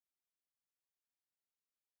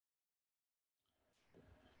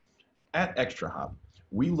At ExtraHop,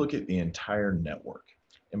 we look at the entire network.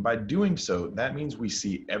 And by doing so, that means we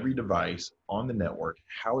see every device on the network,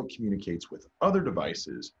 how it communicates with other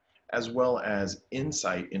devices, as well as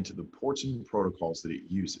insight into the ports and protocols that it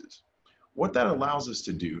uses. What that allows us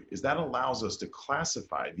to do is that allows us to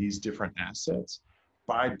classify these different assets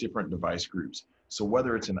by different device groups. So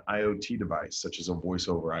whether it's an IoT device, such as a voice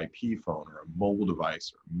over IP phone or a mobile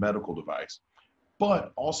device or medical device,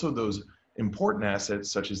 but also those important assets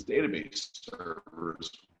such as database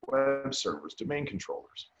servers, web servers, domain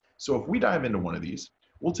controllers. So if we dive into one of these,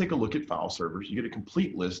 we'll take a look at file servers. You get a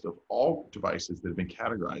complete list of all devices that have been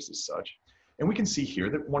categorized as such. And we can see here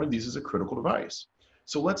that one of these is a critical device.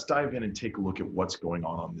 So let's dive in and take a look at what's going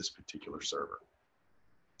on this particular server.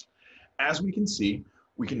 As we can see,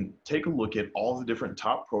 we can take a look at all the different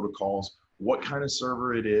top protocols, what kind of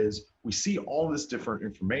server it is. We see all this different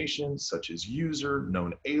information, such as user,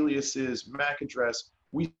 known aliases, MAC address.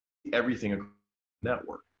 We see everything across the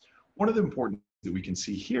network. One of the important things that we can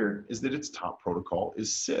see here is that its top protocol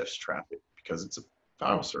is CIFS traffic because it's a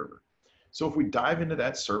file server. So if we dive into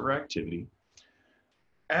that server activity,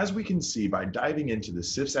 as we can see by diving into the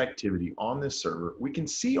CIFS activity on this server, we can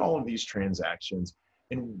see all of these transactions.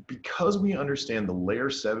 And because we understand the layer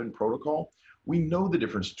 7 protocol, we know the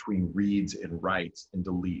difference between reads and writes and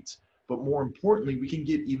deletes. But more importantly, we can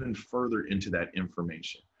get even further into that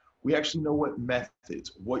information. We actually know what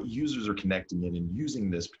methods, what users are connecting in and using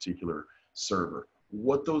this particular server,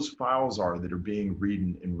 what those files are that are being read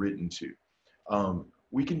and written to.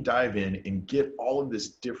 We can dive in and get all of this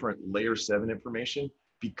different layer 7 information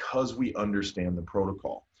because we understand the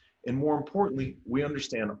protocol. And more importantly, we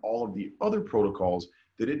understand all of the other protocols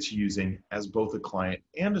that it's using as both a client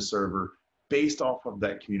and a server based off of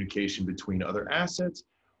that communication between other assets,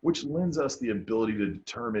 which lends us the ability to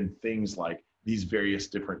determine things like these various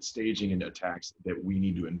different staging and attacks that we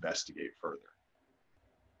need to investigate further.